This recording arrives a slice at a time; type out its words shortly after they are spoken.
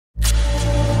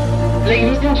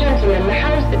Ladies and gentlemen, the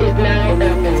house is now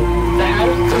open. The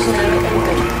house is now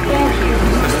open. Thank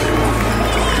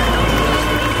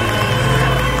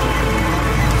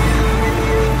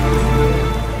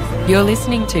you. You're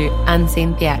listening to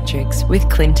Unseen Theatrics with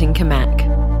Clinton Kamak.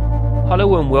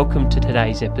 Hello and welcome to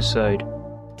today's episode.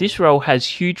 This role has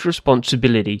huge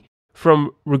responsibility,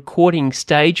 from recording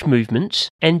stage movements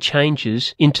and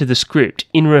changes into the script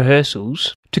in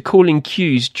rehearsals to calling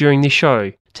cues during the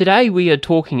show. Today we are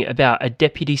talking about a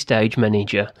Deputy Stage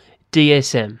Manager,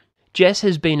 DSM. Jess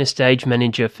has been a stage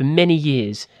manager for many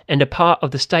years and a part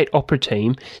of the State Opera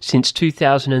team since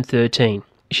 2013.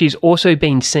 She's also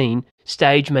been seen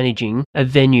stage managing a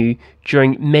venue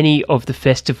during many of the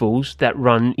festivals that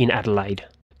run in Adelaide.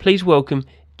 Please welcome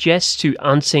Jess to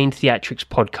Unseen Theatrics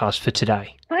podcast for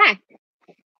today. Hi.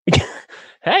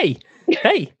 Hey.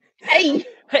 Hey.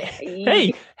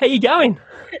 Hey. How you going?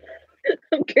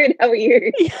 I'm good. How are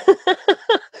you?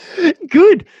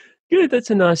 Good.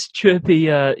 That's a nice chirpy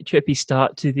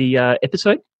start to the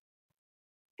episode.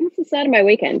 It's the start of my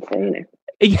weekend, so you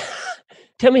know.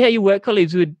 Tell me how your work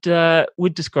colleagues would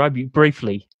describe you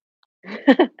briefly.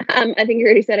 I think you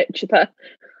already said it, chipper.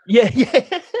 Yeah.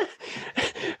 It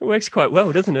works quite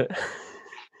well, doesn't it?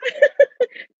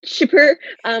 Chipper,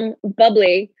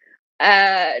 bubbly,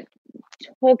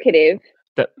 talkative.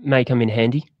 That may come in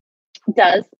handy.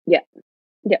 Does, yeah.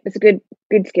 Yeah, it's a good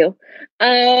skill.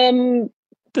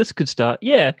 That's a good start,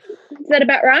 yeah. Is that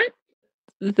about right?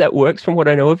 That works from what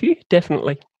I know of you,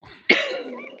 definitely.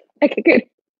 Okay, good.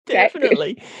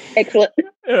 Definitely. Good. Excellent.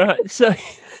 All right, so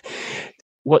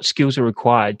what skills are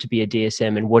required to be a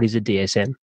DSM and what is a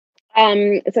DSM?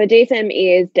 So DSM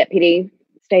is Deputy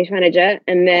Stage Manager,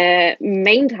 and their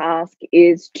main task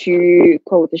is to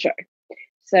call the show.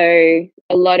 So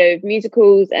a lot of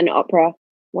musicals and opera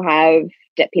will have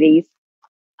deputies,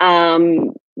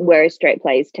 whereas straight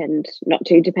plays tend not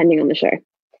to, depending on the show.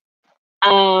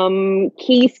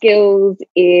 Key skills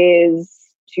is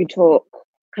to talk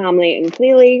calmly and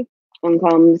clearly on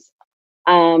comms,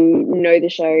 know the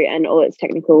show and all its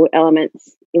technical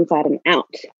elements inside and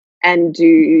out, and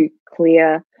do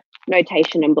clear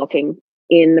notation and blocking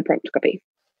in the prompt copy.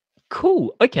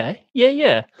 Cool. Okay.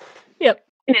 Yeah. Yep.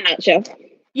 In a nutshell.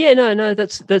 Yeah, no,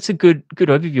 that's a good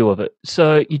overview of it.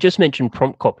 So you just mentioned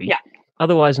prompt copy,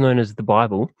 otherwise known as the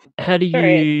Bible. How do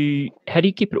you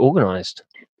keep it organised?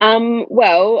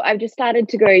 Well, I've just started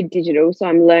to go digital, so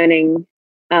I'm learning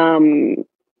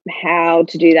how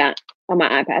to do that on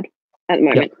my iPad at the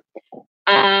moment.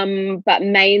 Yep. But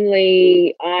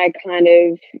mainly I kind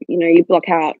of, you block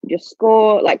out your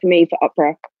score. Like for me, for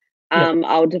opera,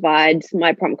 I'll divide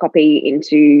my prompt copy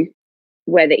into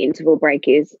where the interval break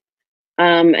is.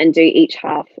 And do each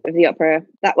half of the opera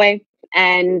that way.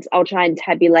 And I'll try and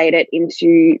tabulate it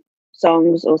into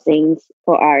songs or scenes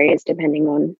or arias, depending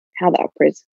on how the opera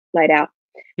is laid out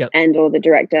and or the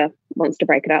director wants to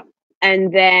break it up.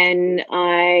 And then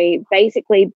I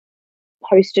basically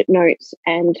post-it notes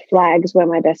and flags were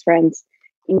my best friends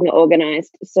in the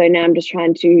organised. So now I'm just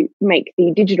trying to make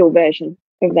the digital version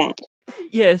of that.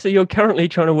 Yeah, so you're currently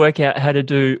trying to work out how to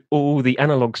do all the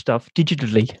analogue stuff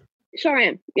digitally. Sure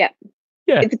am, yeah.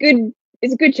 Yeah. It's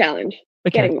a good challenge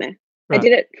getting there. Right. I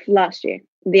did it last year,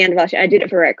 the end of last year. I did it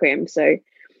for Requiem, so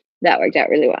that worked out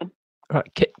really well. Right.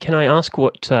 Can I ask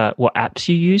what apps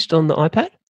you used on the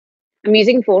iPad? I'm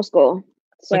using Fourscore,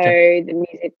 so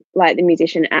the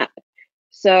musician app.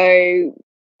 So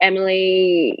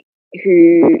Emily,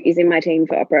 who is in my team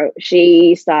for opera,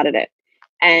 she started it,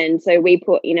 and so we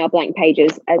put in our blank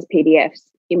pages as PDFs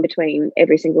in between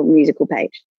every single musical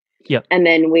page. Yeah, and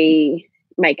then we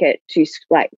make it to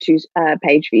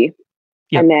page view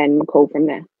and then call from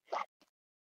there.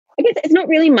 I guess it's not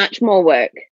really much more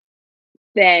work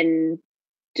than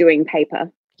doing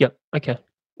paper. Yep. Okay.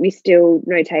 We're still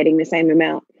notating the same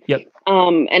amount. Yep.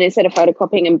 And instead of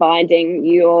photocopying and binding,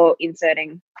 you're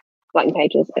inserting blank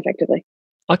pages effectively.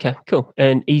 Okay, cool.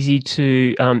 And easy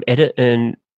to edit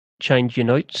and change your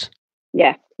notes?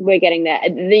 Yeah, we're getting there.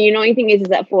 The annoying thing is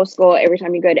that Fourscore, every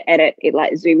time you go to edit, it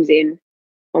zooms in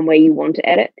on where you want to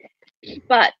edit.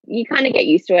 But you kind of get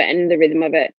used to it and the rhythm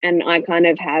of it. And I kind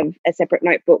of have a separate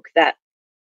notebook that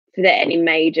for any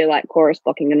major chorus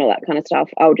blocking and all that kind of stuff,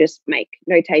 I'll just make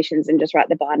notations and just write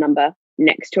the bar number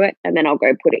next to it. And then I'll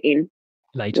go put it in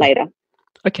later.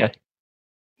 Okay.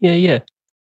 Yeah.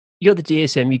 You're the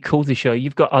DSM, you call the show.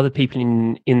 You've got other people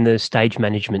in the stage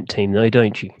management team though,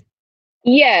 don't you?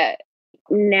 Yeah.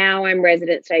 Now I'm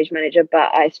resident stage manager,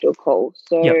 but I still call.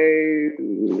 So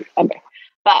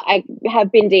but I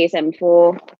have been DSM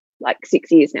for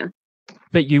 6 years now.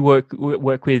 But you work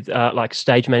with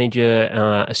stage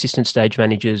manager, assistant stage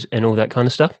managers, and all that kind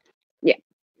of stuff.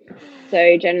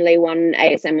 So generally one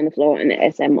ASM on the floor and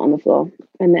the SM on the floor,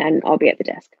 and then I'll be at the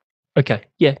desk. Okay.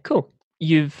 Yeah, cool.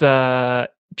 You've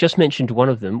just mentioned one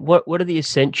of them. What are the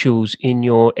essentials in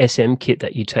your SM kit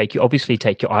that you take? You obviously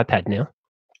take your iPad now.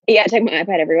 Yeah, I take my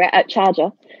iPad everywhere. At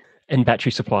charger. And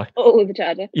battery supply. Oh, the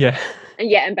charger. Yeah.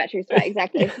 And battery supply,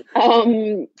 exactly.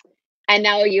 And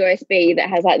now a USB that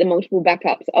has like the multiple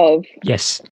backups of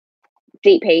Yes.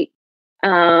 deep heat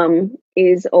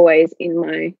is always in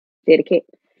my theatre kit.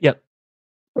 Yep.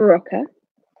 Rocker.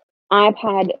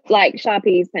 iPad, like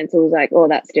Sharpies, pencils, like all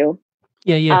that still.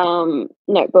 Yeah.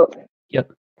 Notebook.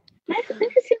 Yep. That's a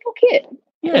simple kit.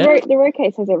 Yeah. The road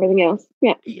case has everything else.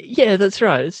 Yeah. Yeah, that's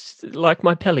right. It's like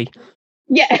my Pelly.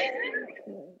 Yeah.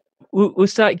 We'll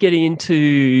start getting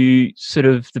into sort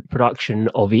of the production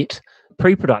of it.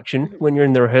 Pre-production, when you're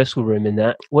in the rehearsal room and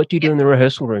that, what do you do in the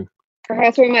rehearsal room?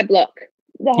 Rehearsal room, I block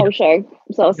the whole show.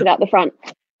 So I'll sit out the front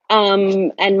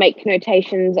and make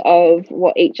notations of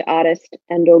what each artist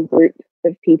and or group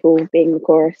of people being the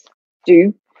chorus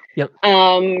do. Yep.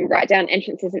 Write down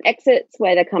entrances and exits,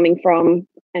 where they're coming from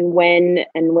and when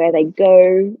and where they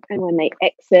go and when they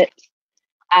exit,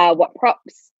 what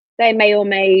props they may or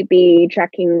may be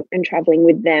tracking and traveling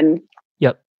with them.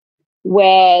 Yep.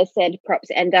 Where said props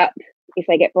end up if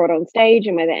they get brought on stage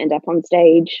and where they end up on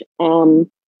stage.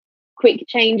 Quick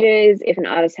changes, if an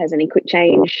artist has any quick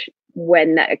change,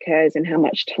 when that occurs and how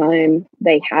much time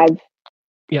they have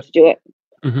to do it.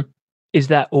 Mm-hmm. Is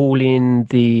that all in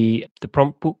the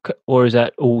prompt book, or is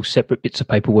that all separate bits of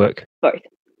paperwork?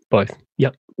 Both.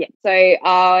 Yep. Yeah. So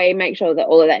I make sure that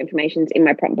all of that information's in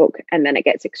my prompt book, and then it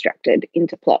gets extracted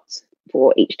into plots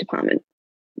for each department.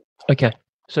 Okay.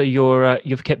 So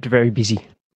you've kept very busy.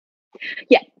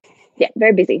 Yeah,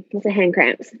 very busy. Lots of hand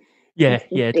cramps. Yeah,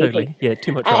 totally. Yeah,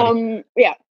 too much writing.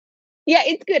 Yeah,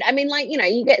 it's good. I mean, like, you know,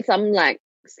 you get some like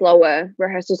slower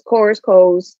rehearsals. Chorus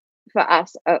calls for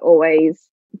us are always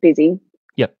busy.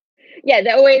 Yep. Yeah,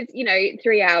 they're always, you know,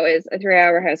 3 hours. A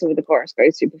 3-hour rehearsal with the chorus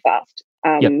goes super fast.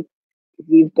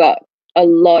 You've got a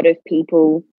lot of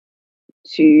people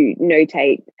to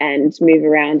notate and move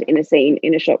around in a scene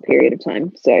in a short period of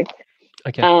time. So,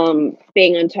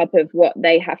 being on top of what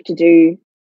they have to do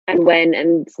and when,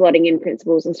 and slotting in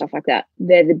principals and stuff like that,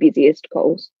 they're the busiest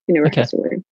calls in a rehearsal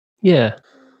room. Yeah.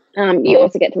 You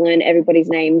also get to learn everybody's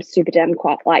names super damn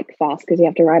quite like fast because you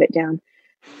have to write it down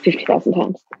 50,000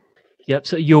 times. Yep.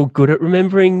 So you're good at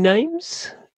remembering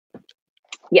names?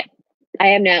 Yeah, I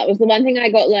am now. It was the one thing I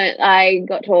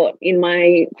got taught in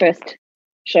my first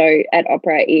show at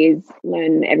opera is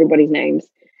learn everybody's names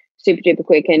super duper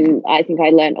quick. And I think I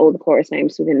learned all the chorus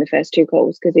names within the first 2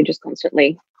 calls because you're just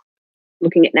constantly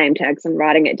looking at name tags and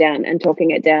writing it down and talking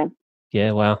it down.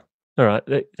 Yeah. Wow. All right.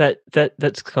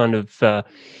 That's kind of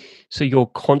so you're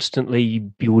constantly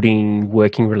building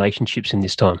working relationships in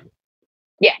this time.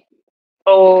 Yeah,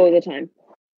 all the time.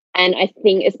 And I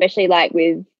think especially like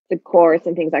with the chorus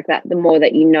and things like that, the more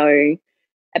that you know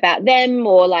about them,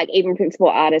 or like even principal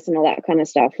artists and all that kind of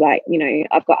stuff, like, you know,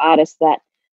 I've got artists that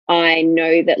I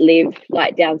know that live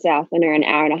like down south and are an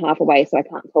hour and a half away, so I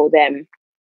can't call them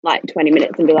like 20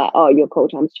 minutes and be like, oh, your call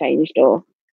time's changed, or,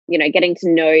 you know, getting to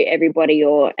know everybody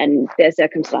and their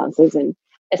circumstances. And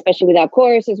especially with our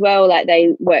chorus as well, like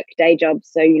they work day jobs,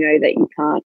 so you know that you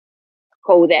can't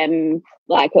call them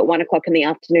like at 1 o'clock in the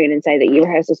afternoon and say that your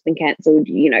rehearsal's been cancelled.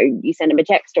 You know, you send them a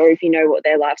text, or if you know what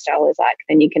their lifestyle is like,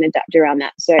 then you can adapt around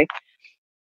that. So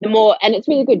the more, and it's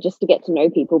really good just to get to know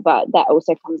people, but that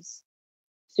also comes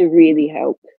to really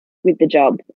help with the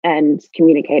job and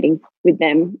communicating with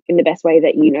them in the best way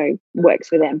that, you know, works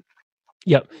for them.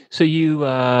 Yep. So you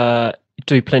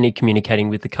do plenty of communicating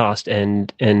with the cast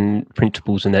and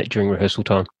principals and that during rehearsal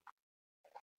time?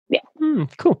 Yeah.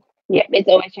 Cool. Yeah, it's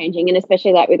always changing, and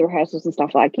especially like with rehearsals and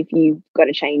stuff, like if you've got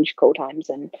to change call times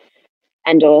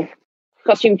and or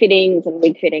costume fittings and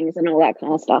wig fittings and all that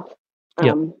kind of stuff.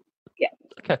 Yeah.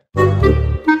 Okay.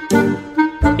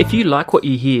 If you like what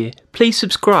you hear, please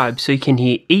subscribe so you can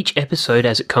hear each episode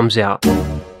as it comes out.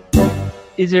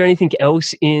 Is there anything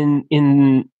else in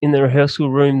the rehearsal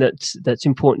room that's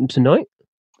important to note?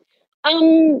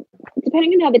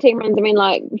 Depending on how the team runs, I mean,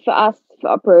 like for us, for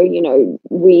opera, you know,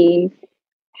 we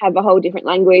have a whole different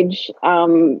language.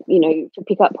 You know, for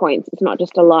pick-up points, it's not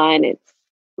just a line, it's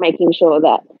making sure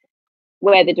that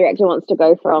where the director wants to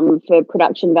go from for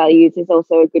production values is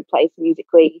also a good place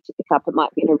musically to pick up. It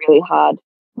might be in a really hard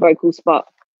vocal spot.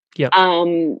 Yeah.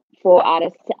 For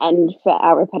artists and for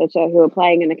our repetiteur who are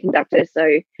playing and the conductor.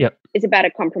 So it's about a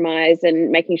compromise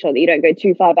and making sure that you don't go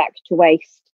too far back to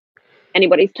waste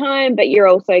anybody's time, but you're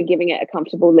also giving it a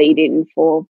comfortable lead in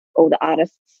for all the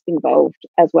artists involved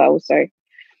as well. So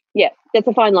yeah, that's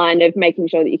a fine line of making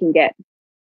sure that you can get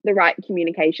the right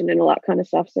communication and all that kind of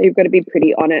stuff. So you've got to be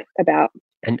pretty on it about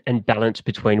and balance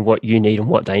between what you need and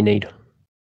what they need.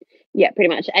 Yeah,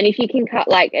 pretty much. And if you can cut,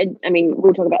 like, I mean,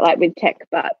 we'll talk about like with tech,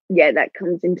 but yeah, that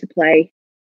comes into play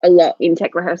a lot in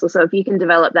tech rehearsal. So if you can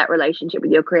develop that relationship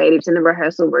with your creatives in the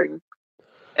rehearsal room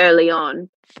early on,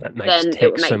 That makes then it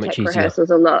tech will so make much tech easier. rehearsals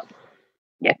a lot.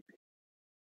 Yeah.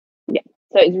 Yeah.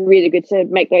 So it's really good to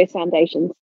make those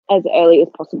foundations as early as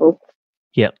possible.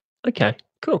 Yeah. Okay.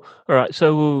 Cool. All right.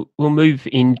 So we'll move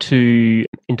into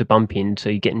bumping. So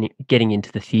you're getting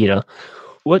into the theatre.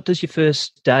 What does your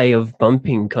first day of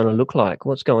bumping kind of look like?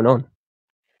 What's going on?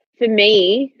 For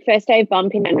me, first day of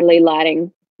bumping and really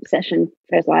lighting session,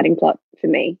 first lighting plot for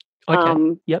me.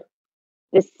 Okay. Yep.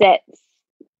 The sets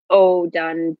all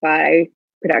done by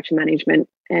production management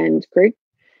and crew.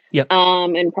 Yep.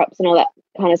 And props and all that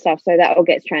kind of stuff. So that all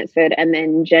gets transferred. And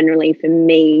then generally for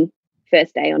me,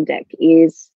 first day on deck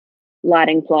is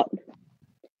lighting plot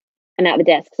and out the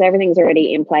desk. So everything's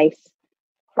already in place.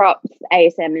 Props,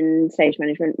 ASM and stage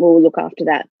management will look after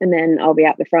that. And then I'll be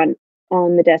out the front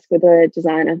on the desk with a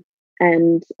designer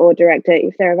and or director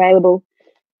if they're available.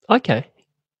 Okay.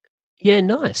 Yeah,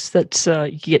 nice. That's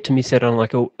you get to miss out on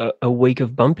like a week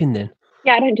of bumping then.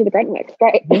 Yeah, I don't do the grunt work. It's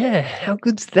great. Yeah, how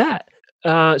good's that?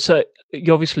 So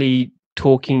you're obviously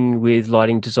talking with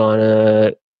lighting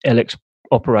designer, LX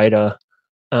operator.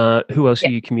 Who else are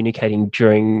you communicating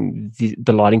during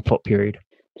the lighting plot period?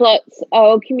 Plots,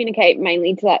 I'll communicate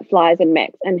mainly to like flyers and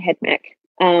mechs and head mech.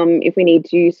 If we need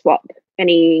to swap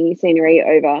any scenery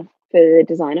over for the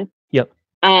designer. Yep.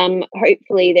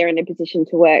 Hopefully they're in a position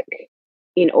to work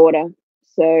in order.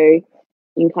 So you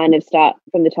can kind of start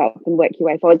from the top and work your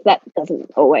way forwards. That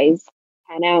doesn't always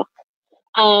pan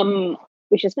out.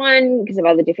 Which is fine because of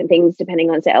other different things depending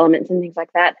on set elements and things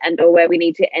like that, and or where we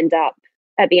need to end up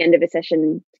at the end of a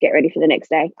session to get ready for the next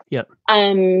day. Yep.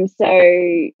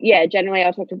 So yeah, generally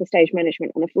I'll talk to the stage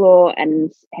management on the floor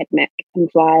and head mech and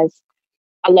flyers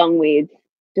along with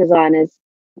designers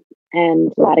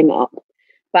and lighting up.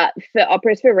 But for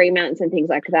operas, for remounts and things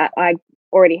like that, I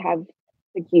already have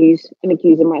the cues and the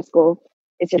cues in my score.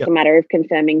 It's just a matter of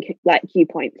confirming like cue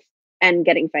points and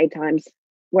getting fade times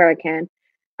where I can.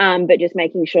 But just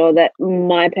making sure that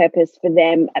my purpose for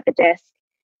them at the desk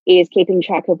is keeping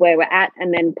track of where we're at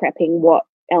and then prepping what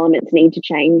elements need to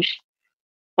change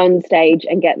on stage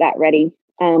and get that ready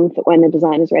for when the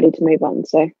design is ready to move on.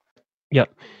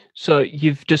 So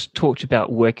you've just talked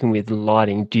about working with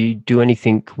lighting. Do you do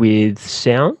anything with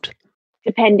sound?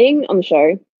 Depending on the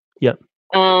show. Yep.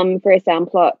 For a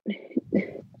sound plot,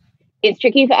 it's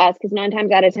tricky for us because 9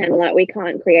 times out of 10, like we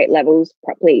can't create levels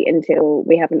properly until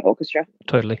we have an orchestra.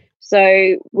 Totally.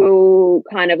 So we'll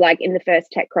kind of like in the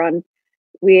first tech run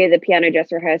with a piano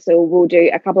dress rehearsal, we'll do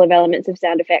a couple of elements of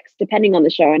sound effects depending on the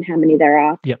show and how many there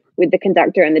are with the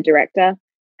conductor and the director.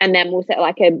 And then we'll set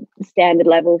like a standard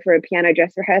level for a piano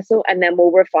dress rehearsal, and then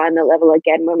we'll refine the level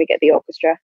again when we get the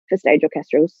orchestra for stage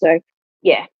orchestrals. So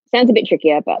yeah, sounds a bit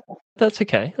trickier, but that's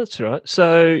okay. That's all right.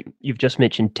 So you've just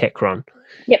mentioned tech run.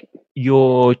 Yep.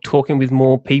 You're talking with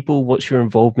more people. What's your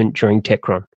involvement during tech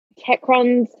run? Tech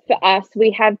runs for us,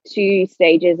 we have 2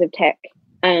 stages of tech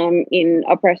in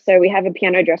opera. So we have a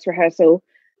piano dress rehearsal,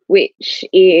 which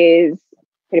is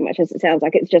pretty much as it sounds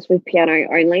like, it's just with piano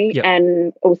only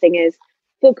and all singers,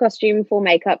 full costume, full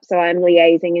makeup. So I'm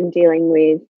liaising and dealing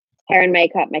with hair and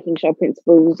makeup, making sure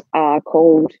principals are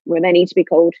called where they need to be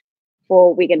called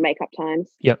for wig and makeup times.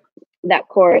 Yep. That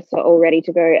chorus are all ready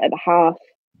to go at the half.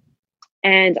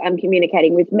 And I'm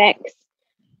communicating with mechs,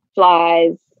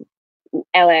 flies,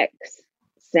 LX,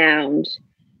 sound,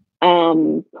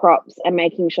 props, and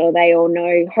making sure they all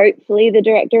know. Hopefully the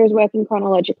director is working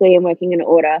chronologically and working in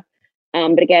order.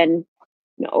 But again,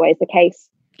 not always the case.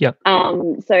 Yep.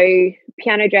 So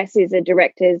piano dress is a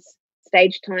director's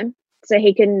stage time. So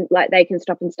they can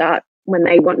stop and start when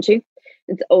they want to.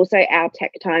 It's also our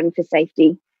tech time for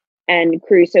safety and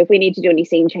crew. So if we need to do any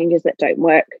scene changes that don't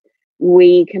work,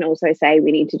 we can also say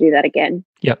we need to do that again.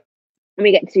 Yep. And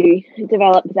we get to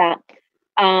develop that.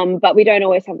 But we don't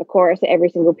always have the chorus at every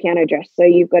single piano dress. So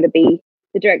the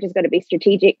director's got to be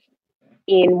strategic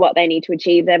in what they need to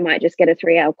achieve. They might just get a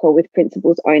 3-hour call with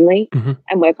principals only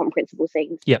and work on principal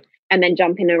scenes. Yep. And then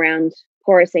jump in around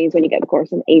chorus scenes when you get the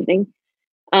chorus in the evening.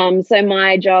 So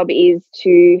my job is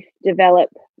to develop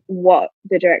what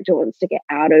the director wants to get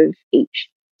out of each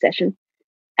session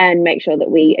and make sure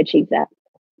that we achieve that.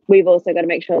 We've also got to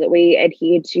make sure that we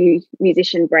adhere to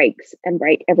musician breaks and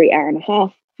break every hour and a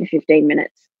half for 15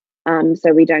 minutes.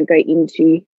 So we don't go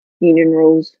into union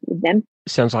rules with them.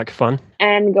 Sounds like fun.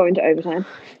 And go into overtime.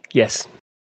 Yes.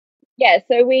 Yeah,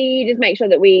 so we just make sure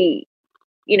that we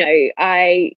you know,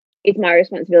 it's my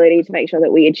responsibility to make sure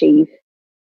that we achieve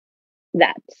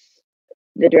that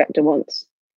the director wants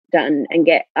done and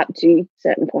get up to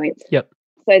certain points. Yep.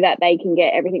 So that they can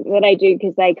get everything that I do,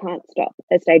 because they can't stop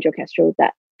a stage orchestral.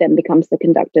 That then becomes the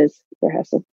conductor's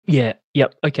rehearsal. Yeah.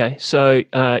 Yep. Okay. So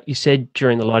you said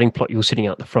during the lighting plot you were sitting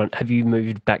out the front. Have you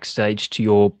moved backstage to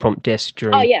your prompt desk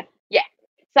during? Oh yeah.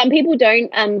 Some people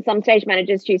don't. Some stage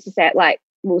managers choose to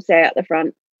will stay out the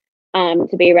front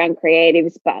to be around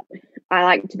creatives, but I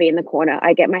like to be in the corner.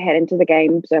 I get my head into the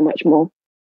game so much more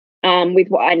with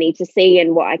what I need to see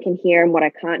and what I can hear and what I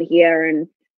can't hear and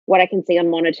what I can see on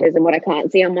monitors and what I can't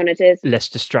see on monitors. Less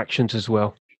distractions as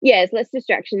well. Yeah, it's less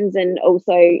distractions, and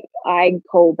also I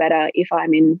call better if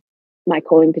I'm in my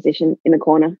calling position in the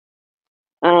corner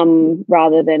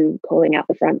rather than calling out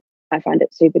the front. I find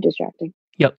it super distracting.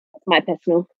 Yep. That's my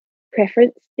personal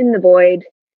preference, in the void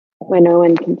where no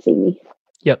one can see me.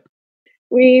 Yep.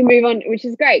 We move on, which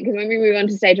is great, because when we move on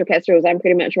to stage orchestrals, I'm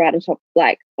pretty much right on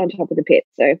top of the pit.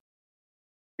 So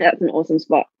that's an awesome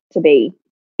spot to be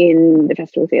in the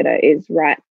festival theatre, is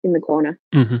right in the corner.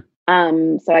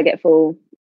 Mm-hmm. So I get full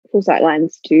sight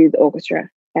lines to the orchestra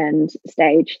and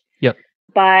stage. Yep.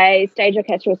 By stage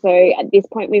orchestral, so at this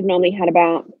point we've normally had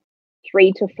about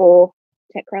 3 to 4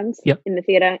 tech runs in the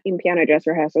theatre in piano dress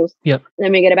rehearsals. Yep. And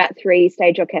then we get about 3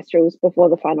 stage orchestrals before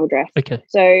the final dress. Okay.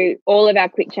 So all of our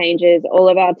quick changes, all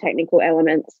of our technical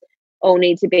elements all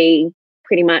need to be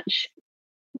pretty much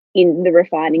in the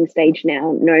refining stage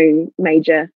now. No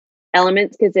major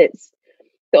elements, because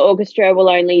the orchestra will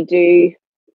only do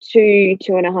 2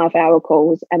 2.5 hour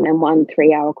calls and then 1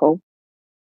 3-hour call.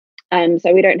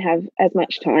 So we don't have as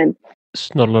much time.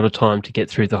 It's not a lot of time to get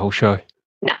through the whole show.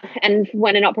 No, and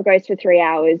when an opera goes for 3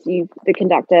 hours, the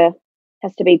conductor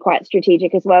has to be quite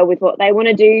strategic as well with what they want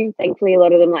to do. Thankfully, a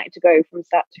lot of them like to go from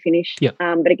start to finish. Yep.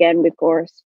 But again, with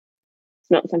chorus, it's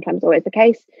not sometimes always the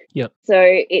case. Yep. So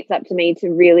it's up to me to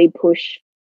really push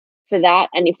for that.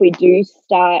 And if we do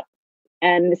start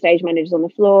and the stage manager's on the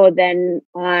floor, then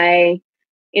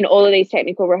in all of these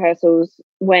technical rehearsals,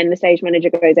 when the stage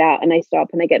manager goes out and they stop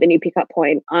and they get the new pickup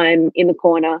point, I'm in the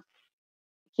corner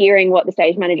hearing what the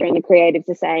stage manager and the creatives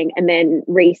are saying, and then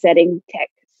resetting tech,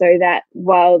 so that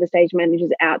while the stage manager's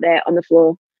out there on the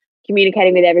floor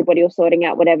communicating with everybody or sorting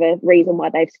out whatever reason why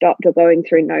they've stopped or going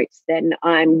through notes, then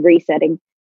I'm resetting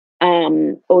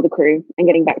all the crew and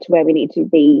getting back to where we need to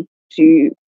be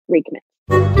to recommit.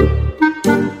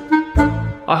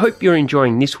 I hope you're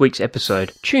enjoying this week's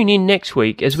episode. Tune in next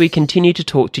week as we continue to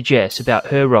talk to Jess about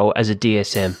her role as a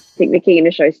DSM. I think the key in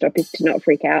a showstop is to not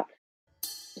freak out.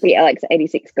 The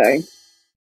LX86 go. If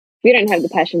you don't have the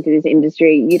passion for this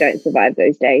industry, you don't survive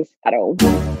those days at all.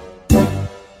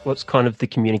 What's kind of the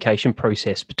communication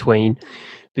process between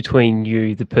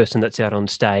you, the person that's out on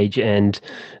stage, and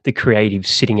the creative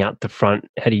sitting out the front?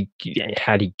 How do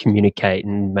you communicate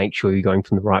and make sure you're going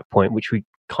from the right point, which we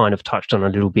kind of touched on a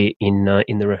little bit in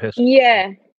the rehearsal?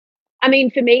 Yeah, I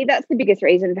mean, for me, that's the biggest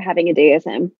reason for having a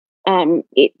DSM.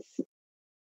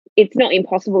 It's not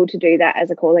impossible to do that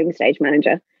as a calling stage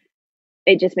manager.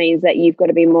 It just means that you've got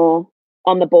to be more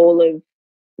on the ball of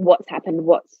what's happened,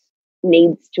 what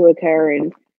needs to occur,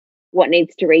 and what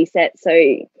needs to reset. So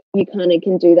you kind of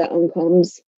can do that on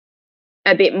comms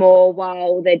a bit more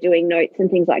while they're doing notes and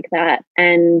things like that.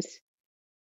 And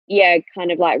yeah,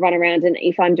 kind of like run around. And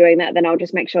if I'm doing that, then I'll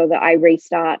just make sure that I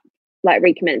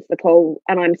recommence the call,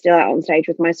 and I'm still out on stage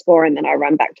with my score, and then I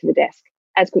run back to the desk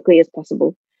as quickly as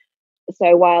possible.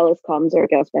 So wireless comms are a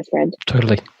girl's best friend.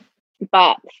 Totally.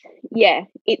 But yeah,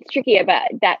 it's trickier, but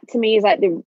that to me is like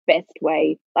the best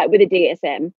way. Like with a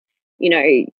DSM,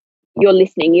 you're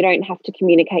listening. You don't have to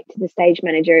communicate to the stage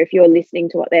manager if you're listening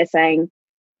to what they're saying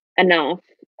enough,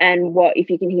 and if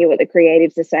you can hear what the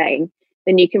creatives are saying,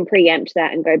 then you can preempt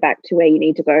that and go back to where you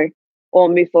need to go, or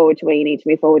move forward to where you need to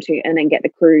move forward to, and then get the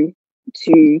crew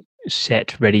to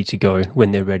set ready to go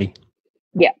when they're ready.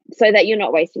 Yeah, so that you're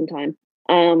not wasting time.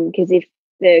 Because if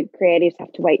the creatives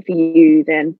have to wait for you,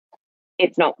 then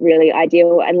it's not really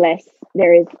ideal unless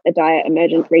there is a dire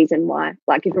emergent reason why.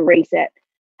 Like if a reset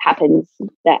happens,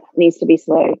 that needs to be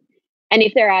slow. And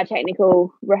if there are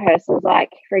technical rehearsals,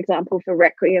 like for example for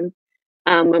Requiem,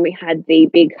 when we had the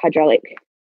big hydraulic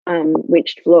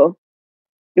winched floor,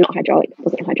 not hydraulic, it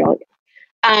wasn't hydraulic.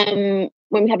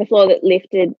 When we had the floor that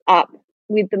lifted up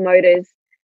with the motors,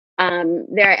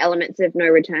 there are elements of no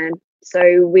return.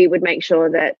 So we would make sure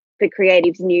that the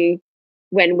creatives knew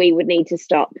when we would need to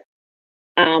stop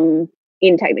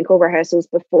in technical rehearsals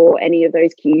before any of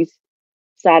those cues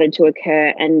started to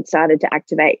occur and started to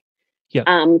activate. Yeah.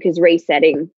 Because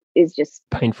resetting is just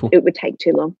painful. It would take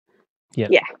too long. Yeah.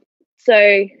 Yeah.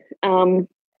 So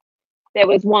there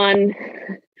was one,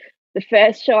 the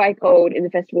first show I called in the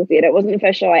festival theatre. It wasn't the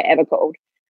first show I ever called.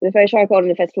 The first show I called in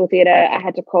the festival theatre, I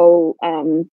had to call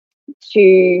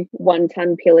 2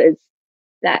 1-ton pillars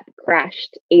that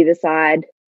crashed either side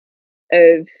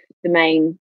of the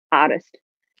main artist.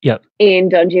 Yep. In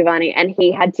Don Giovanni, and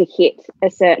he had to hit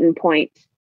a certain point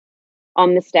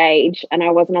on the stage, and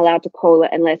I wasn't allowed to call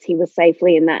it unless he was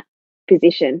safely in that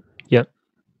position. Yep.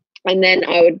 And then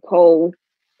I would call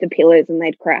the pillars and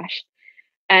they'd crash.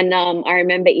 And I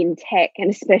remember in tech, and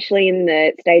especially in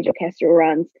the stage orchestral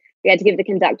runs, we had to give the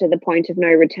conductor the point of no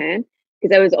return,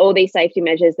 because there was all these safety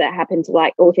measures that happened to,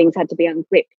 like, all things had to be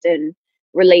unclipped and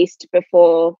released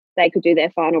before they could do their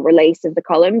final release of the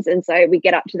columns. And so we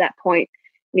get up to that point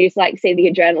and you just like see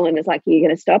the adrenaline. It's like, are you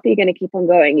going to stop? Are you going to keep on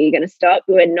going? Are you going to stop?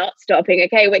 We're not stopping.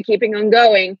 Okay, we're keeping on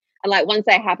going. And like once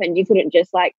they happened, you couldn't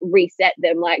just like reset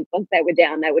them. Like once they were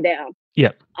down, they were down.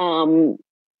 Yeah.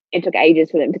 It took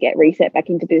ages for them to get reset back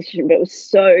into position, but it was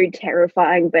so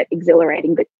terrifying, but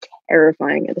exhilarating, but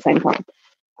terrifying at the same time.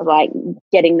 Of like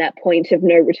getting that point of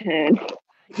no return.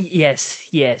 Yes.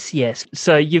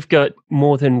 So you've got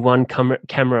more than one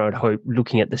camera, I'd hope,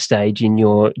 looking at the stage in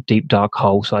your deep dark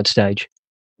hole side stage.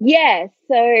 Yeah,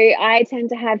 so I tend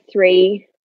to have 3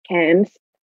 cams,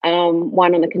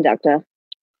 one on the conductor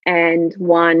and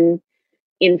one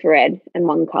infrared and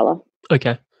one color.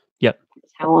 Okay. Yep.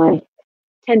 That's how I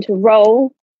tend to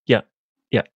roll. Yeah.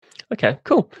 Okay,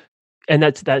 cool. And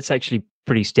that's actually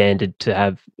pretty standard to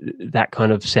have that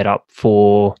kind of setup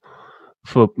for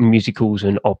musicals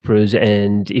and operas.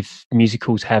 And if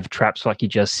musicals have traps, like you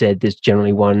just said, there's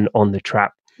generally one on the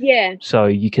trap. Yeah. So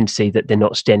you can see that they're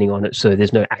not standing on it, so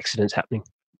there's no accidents happening.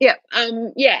 Yeah.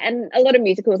 And a lot of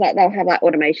musicals, like they'll have like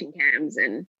automation cams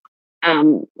and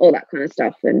all that kind of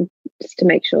stuff, and just to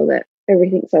make sure that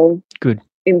everything's all good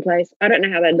in place. I don't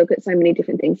know how they look at so many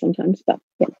different things sometimes, but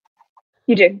yeah.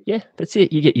 You do. Yeah, that's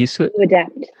it. You get used to it. You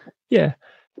adapt. Yeah.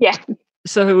 Yeah.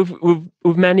 So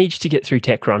we've managed to get through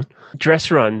tech run, dress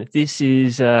run. This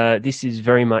is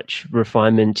very much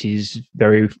refinement. Is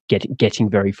very getting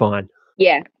very fine.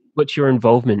 Yeah. What's your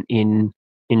involvement in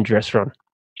dress run?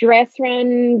 Dress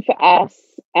run for us.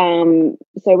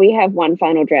 So we have one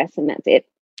final dress and that's it.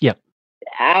 Yeah.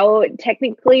 Our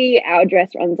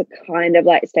dress runs are kind of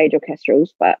like stage orchestrals,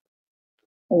 but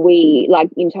we, like,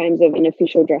 in terms of an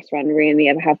official dress run, we only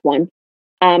ever have one.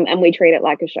 And we treat it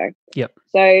like a show. Yep.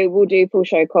 So we'll do full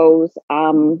show calls,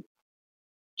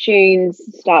 tunes,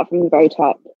 start from the very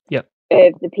top yep.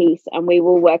 of the piece, and we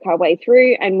will work our way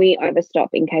through, and we overstop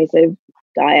in case of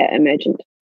dire emergent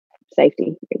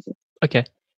safety reasons. Okay.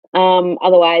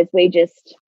 Otherwise, we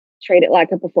just treat it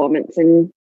like a performance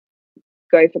and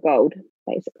go for gold,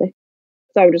 basically.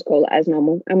 So I'll just call it as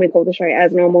normal, and we call the show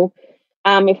as normal.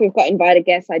 If we've got invited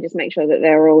guests, I just make sure that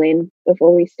they're all in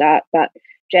before we start, but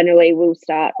generally we'll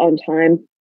start on time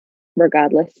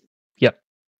regardless. Yep.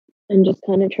 And just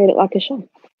kind of treat it like a show.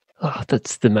 Oh,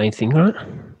 that's the main thing, right?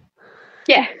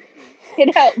 Yeah,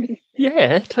 it helps.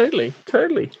 Yeah, totally.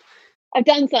 I've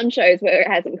done some shows where it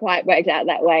hasn't quite worked out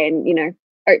that way, and, you know,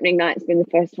 opening night's been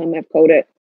the first time I've called it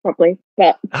properly.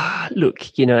 But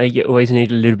look, you know, you always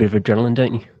need a little bit of adrenaline,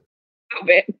 don't you? A little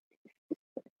bit.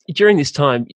 During this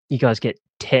time, you guys get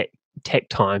tech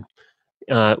time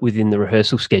within the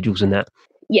rehearsal schedules and that.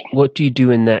 Yeah. What do you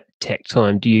do in that tech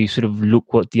time? Do you sort of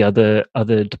look what the other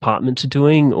departments are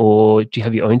doing, or do you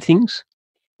have your own things?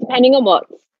 Depending on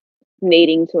what's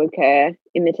needing to occur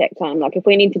in the tech time. Like if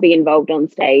we need to be involved on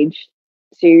stage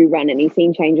to run any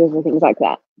scene changes or things like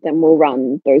that, then we'll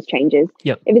run those changes.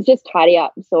 Yep. If it's just tidy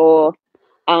ups or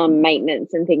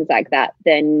maintenance and things like that,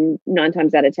 then 9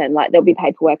 times out of 10, like there'll be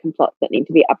paperwork and plots that need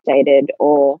to be updated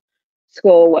or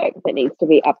score work that needs to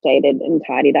be updated and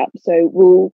tidied up. So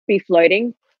we'll be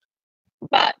floating,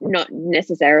 but not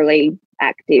necessarily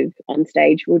active on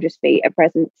stage. We'll just be a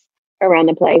presence around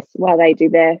the place while they do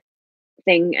their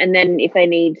thing. And then if they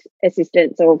need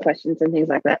assistance or questions and things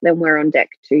like that, then we're on deck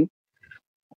to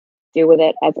deal with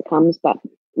it as it comes. But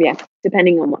yeah,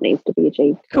 depending on what needs to be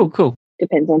achieved. Cool.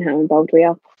 Depends on how involved we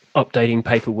are. Updating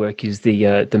paperwork is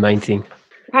the main thing.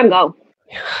 Prime goal.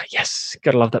 Yes,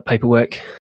 gotta love that paperwork.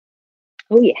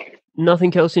 Oh yeah.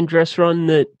 Nothing else in dress run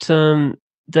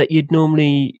that you'd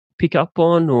normally pick up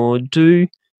on or do?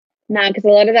 No, because a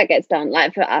lot of that gets done,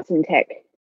 like for us in tech.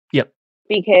 Yep.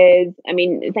 Because, I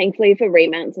mean, thankfully for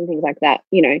remounts and things like that,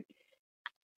 you know,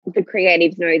 the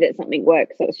creatives know that something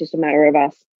works, so it's just a matter of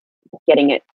us getting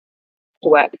it to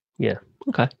work. Yeah.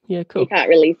 Okay. Yeah, cool. You can't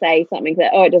really say something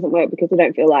that, it doesn't work because we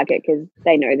don't feel like it, because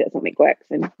they know that something works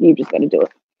and you've just got to do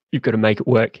it. You've got to make it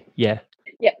work. Yeah.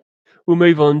 Yep. We'll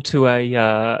move on to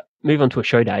a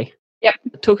show day. Yep.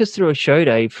 Talk us through a show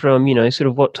day from, sort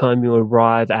of what time you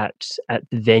arrive at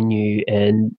the venue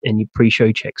and your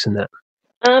pre-show checks and that.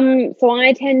 So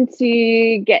I tend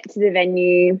to get to the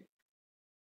venue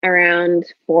around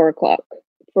 4:00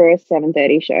 for a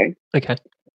 7:30 show. Okay.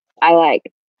 I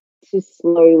like to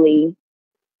slowly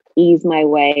ease my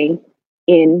way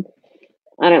in.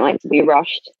 I don't like to be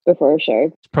rushed before a show.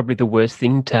 It's probably the worst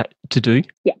thing to do.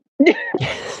 Yeah.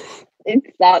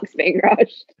 It sucks being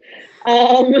rushed.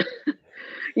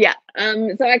 Yeah.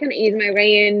 So I can ease my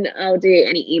way in. I'll do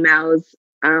any emails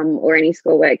or any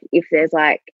schoolwork if there's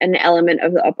like an element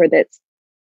of the opera that's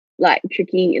like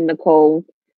tricky in the call.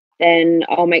 Then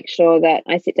I'll make sure that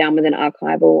I sit down with an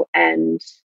archival and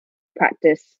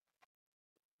practice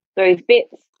those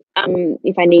bits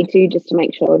if I need to, just to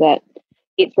make sure that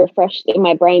it's refreshed in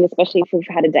my brain, especially if we've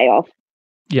had a day off.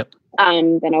 Yep.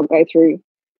 Then I'll go through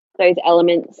those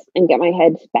elements and get my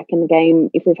head back in the game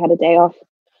if we've had a day off.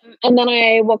 And then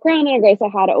I walk around and I go say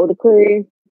hi to all the crew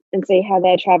and see how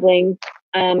they're traveling.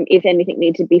 If anything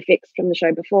needs to be fixed from the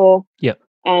show before. Yep.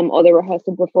 Or the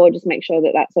rehearsal before, just make sure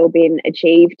that that's all been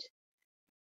achieved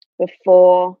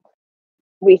before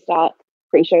we start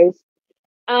pre-shows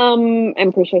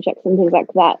and pre-show checks and things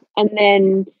like that. And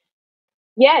then,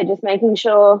 yeah, just making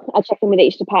sure I check in with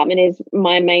each department is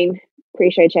my main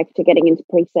pre-show check to getting into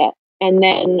preset. And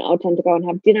then I'll tend to go and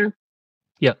have dinner.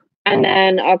 Yep. And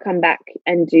then I'll come back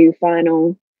and do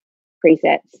final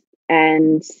presets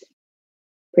and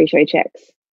pre-show checks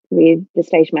with the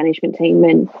stage management team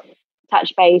and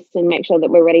touch base and make sure that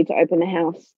we're ready to open the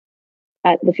house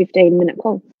at the 15-minute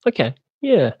call. Okay.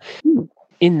 Yeah.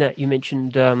 In that, you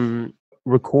mentioned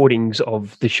recordings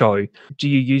of the show. Do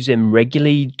you use them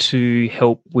regularly to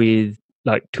help with,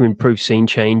 like, to improve scene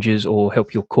changes or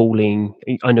help your calling?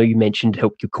 I know you mentioned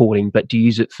help your calling, but do you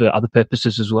use it for other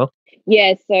purposes as well?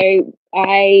 Yeah, so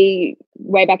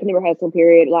way back in the rehearsal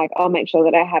period, like I'll make sure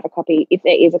that I have a copy, if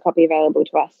there is a copy available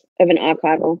to us, of an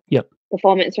archival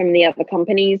performance from the other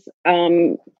companies.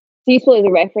 It's useful as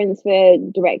a reference for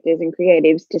directors and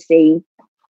creatives to see,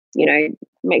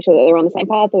 make sure that they're on the same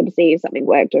path, or to see if something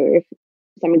worked, or if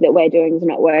something that we're doing is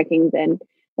not working, then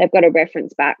they've got a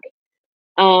reference back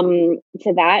to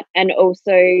that. And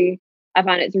also I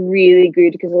find it's really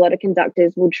good because a lot of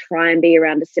conductors will try and be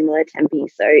around a similar tempi,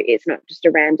 so it's not just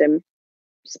a random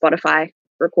Spotify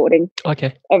recording of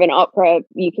an opera.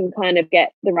 You can kind of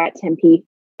get the right tempi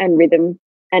and rhythm,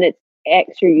 and it's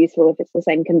extra useful if it's the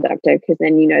same conductor, because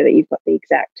then you know that you've got the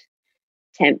exact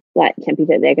tempi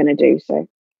that they're going to do. So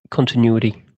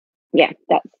continuity. Yeah,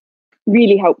 that's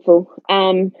really helpful.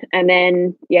 And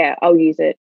then I'll use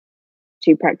it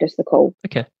to practice the call.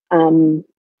 Okay.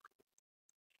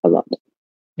 A lot.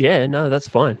 Yeah, no, that's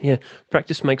fine. Yeah,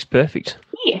 practice makes perfect.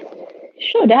 Yeah,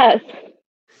 sure does.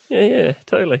 Yeah,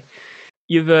 totally.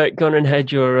 You've gone and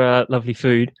had your lovely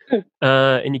food,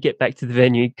 and you get back to the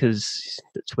venue because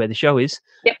that's where the show is.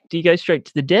 Yep. Do you go straight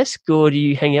to the desk, or do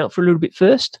you hang out for a little bit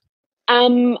first?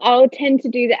 I'll tend to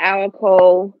do the hour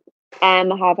call and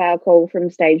the half-hour call from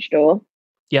stage door.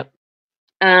 Yep.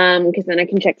 Because then I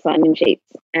can check sign-in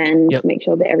sheets and make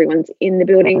sure that everyone's in the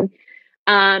building.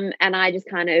 And I just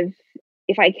kind of,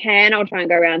 if I can, I'll try and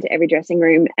go around to every dressing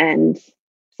room and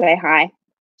say hi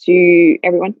to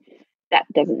everyone. That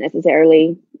doesn't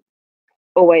necessarily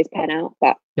always pan out,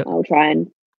 but I'll try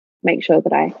and make sure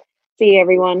that I see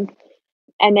everyone.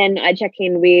 And then I check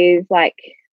in with like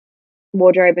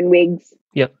wardrobe and wigs.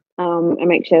 Yep. And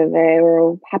make sure they're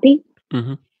all happy.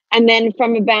 Mm-hmm. And then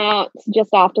from about just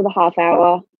after the half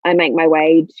hour, I make my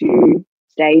way to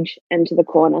stage and to the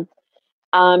corner,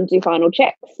 do final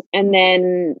checks. And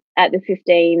then at the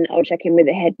 15, I'll check in with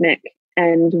the head mech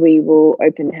and we will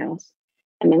open the house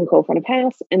and then call front of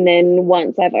house. And then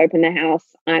once I've opened the house,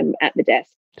 I'm at the desk.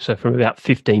 So from about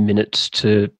 15 minutes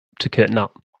to curtain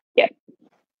up. Yeah.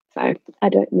 So I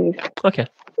don't move. Okay.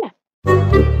 Yeah.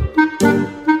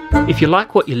 If you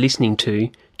like what you're listening to,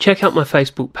 check out my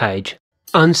Facebook page,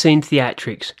 Unseen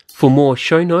Theatrics, for more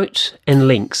show notes and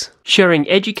links sharing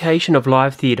education of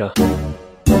live theatre.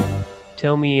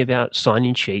 Tell me about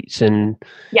sign-in sheets and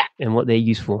what they're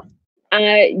used for.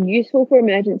 Useful for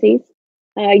emergencies.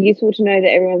 Useful to know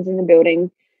that everyone's in the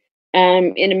building.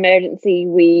 In emergency,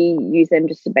 we use them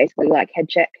just to basically like head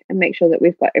check and make sure that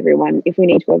we've got everyone if we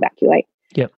need to evacuate.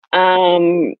 Yep.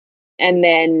 And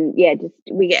then just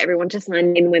we get everyone to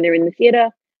sign in when they're in the theatre,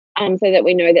 so that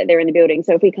we know that they're in the building.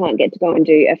 So if we can't get to go and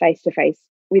do a face-to-face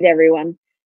with everyone,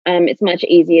 it's much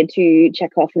easier to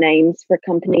check off names for a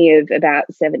company of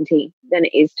about 70 than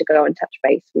it is to go and touch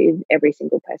base with every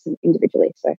single person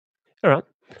individually. So, all right,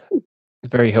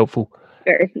 very helpful.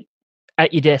 Very.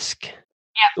 At your desk.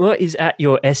 Yeah. What is at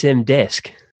your SM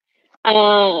desk?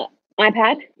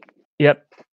 iPad Yep.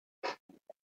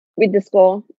 with the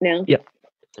score now. Yep.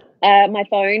 My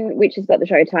phone, which has got the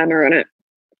show timer on it.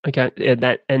 Okay. Yeah,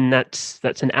 that's an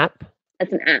app.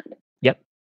 That's an app. Yep.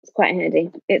 It's quite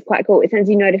handy. It's quite cool. It sends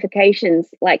you notifications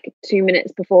like 2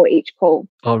 minutes before each call.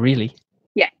 Oh, really?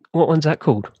 Yeah. What one's that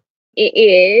called? It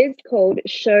is called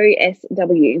Show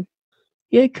SW.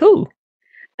 Yeah, cool.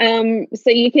 So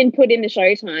you can put in the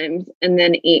show times and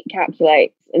then it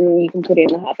calculates, and you can put in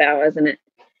the half hours, and it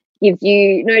gives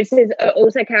you notices. It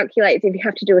also calculates if you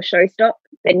have to do a show stop,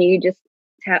 then you just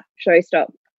tap show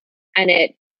stop, and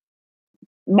it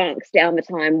marks down the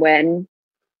time when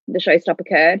the show stop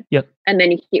occurred. Yep. And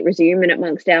then you hit resume, and it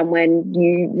marks down when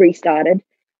you restarted.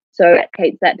 So it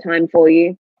keeps that time for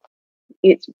you.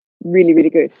 It's really, really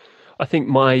good. I think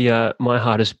my my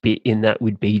hardest bit in that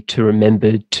would be to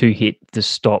remember to hit the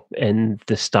stop and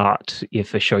the start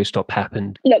if a show stop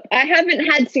happened. Look, I haven't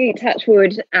had to touch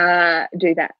wood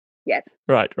do that yet.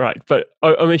 Right. But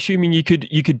I'm assuming you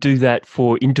could do that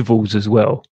for intervals as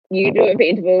well. You do it for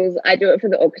intervals. I do it for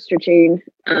the orchestra tune.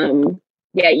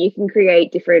 Yeah, you can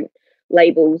create different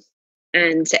labels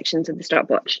and sections of the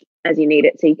stopwatch as you need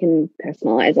it, so you can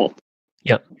personalize it.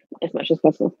 Yep. As much as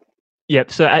possible. Yep.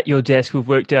 So at your desk, we've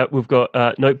worked out we've got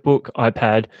notebook,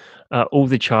 iPad, all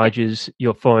the chargers,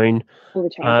 your phone, All the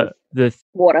charges. the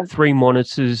Water. 3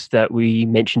 monitors that we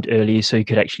mentioned earlier, so you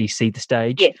could actually see the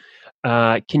stage. Yes.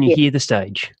 Can you Yes. hear the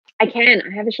stage? I can.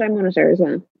 I have a show monitor as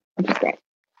well, which is great.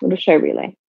 With a show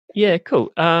relay. Yeah.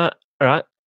 Cool. All right.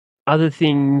 Other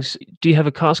things. Do you have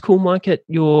a cast call mic at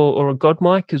or a God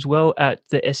mic as well at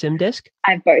the SM desk?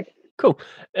 I have both. Cool.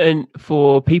 And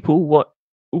for people,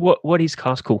 what is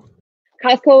cast call?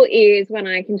 Cast call is when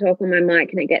I can talk on my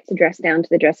mic and it gets addressed down to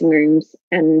the dressing rooms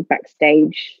and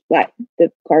backstage, like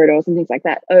the corridors and things like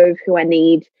that, of who I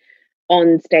need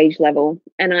on stage level.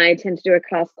 And I tend to do a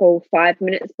cast call 5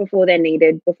 minutes before they're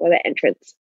needed, before their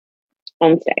entrance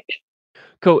on stage.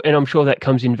 Cool. And I'm sure that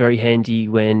comes in very handy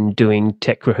when doing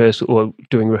tech rehearsal or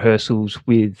doing rehearsals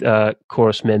with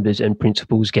chorus members and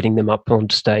principals, getting them up on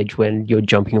stage when you're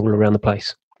jumping all around the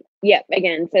place. Yep,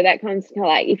 again, so that comes to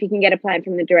like, if you can get a plan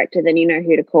from the director, then you know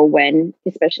who to call when,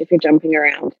 especially if you're jumping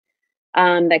around.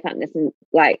 They can't necessarily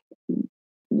like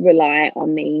rely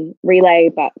on the relay,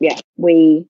 but yeah,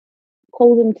 we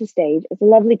call them to stage. It's a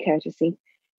lovely courtesy.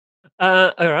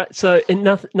 All right. So, and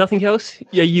nothing else?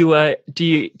 Yeah. You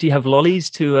do you have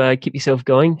lollies to keep yourself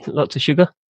going? Lots of sugar?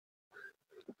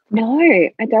 No,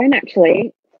 I don't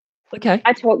actually. Okay.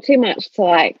 I talk too much to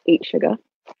like eat sugar.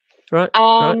 Right.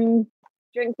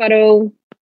 Drink bottle,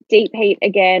 deep heat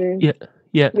again. Yeah.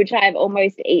 Yeah. Which I've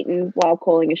almost eaten while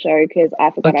calling a show because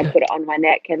I forgot Okay. I put it on my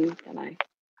neck and I.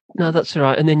 No, that's all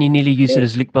right. And then you nearly use it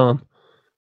as lip balm.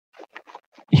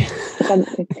 I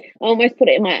almost put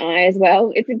it in my eye as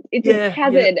well. It's a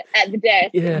hazard at the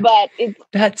desk, but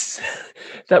it's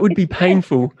that would be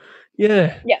painful.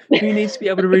 Yeah. Yeah. Who needs to be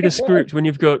able to read a script when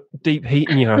you've got deep heat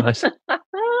in your eyes?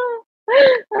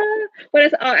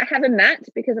 I have a mat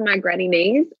because of my granny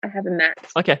knees. I have a mat.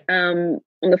 Okay. On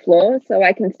the floor so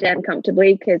I can stand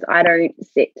comfortably because I don't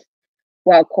sit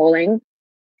while calling.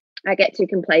 I get too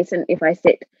complacent if I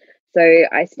sit, so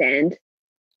I stand.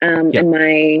 And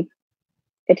my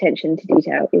attention to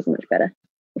detail is much better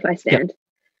if I stand.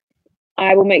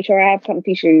 I will make sure I have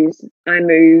comfy shoes. I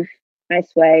move, I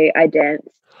sway, I dance.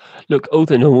 Look, all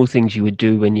the normal things you would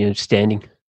do when you're standing.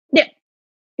 Yeah,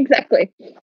 exactly.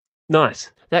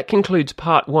 Nice. That concludes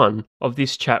part 1 of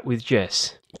this chat with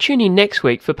Jess. Tune in next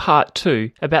week for part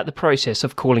 2 about the process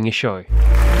of calling a show.